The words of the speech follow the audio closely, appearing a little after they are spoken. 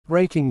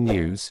Breaking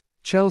news,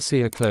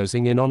 Chelsea are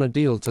closing in on a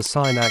deal to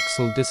sign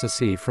Axel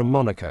Disasi from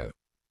Monaco.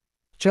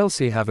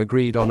 Chelsea have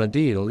agreed on a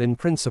deal in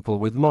principle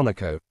with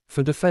Monaco,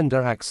 for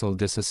defender Axel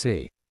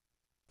Disasi.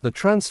 The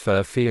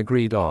transfer fee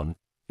agreed on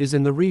is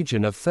in the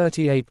region of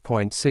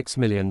 £38.6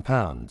 million.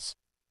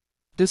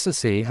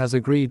 Disasi has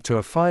agreed to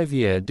a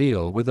 5-year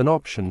deal with an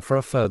option for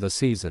a further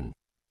season.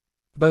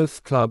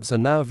 Both clubs are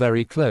now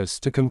very close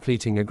to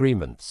completing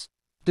agreements.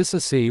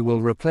 Disasi will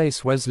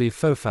replace Wesley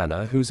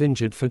Fofana, who's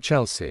injured for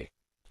Chelsea.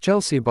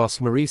 Chelsea boss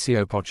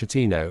Mauricio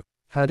Pochettino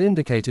had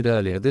indicated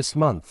earlier this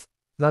month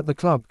that the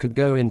club could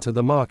go into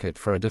the market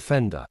for a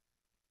defender.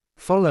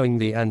 Following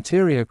the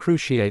anterior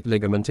cruciate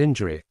ligament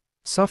injury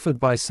suffered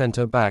by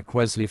centre-back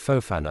Wesley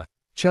Fofana,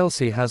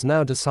 Chelsea has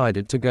now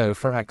decided to go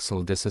for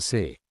Axel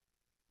Disasi.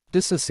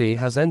 Disasi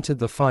has entered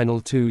the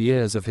final 2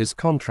 years of his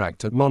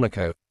contract at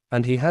Monaco,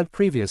 and he had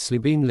previously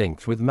been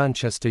linked with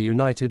Manchester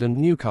United and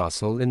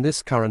Newcastle in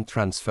this current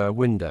transfer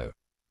window.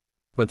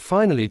 But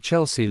finally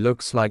Chelsea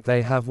looks like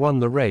they have won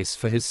the race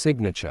for his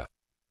signature.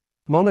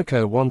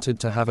 Monaco wanted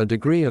to have a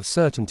degree of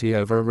certainty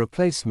over a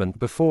replacement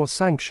before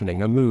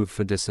sanctioning a move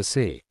for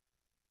Disasi.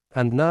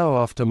 And now,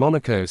 after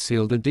Monaco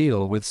sealed a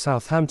deal with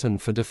Southampton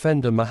for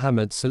defender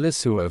Mohamed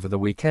Salisu over the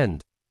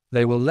weekend,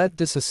 they will let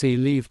Disasi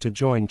leave to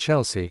join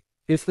Chelsea,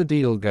 if the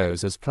deal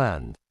goes as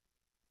planned.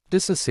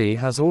 Disasi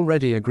has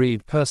already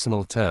agreed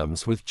personal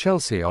terms with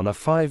Chelsea on a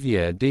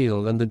 5-year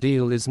deal, and the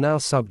deal is now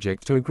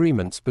subject to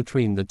agreements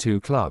between the two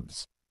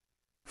clubs.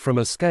 From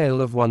a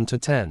scale of 1 to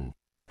 10,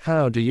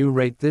 how do you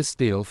rate this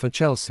deal for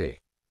Chelsea?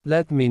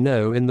 Let me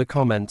know in the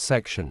comment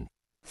section.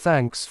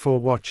 Thanks for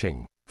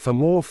watching. For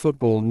more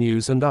football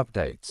news and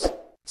updates,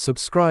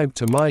 subscribe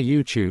to my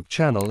YouTube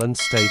channel and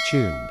stay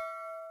tuned.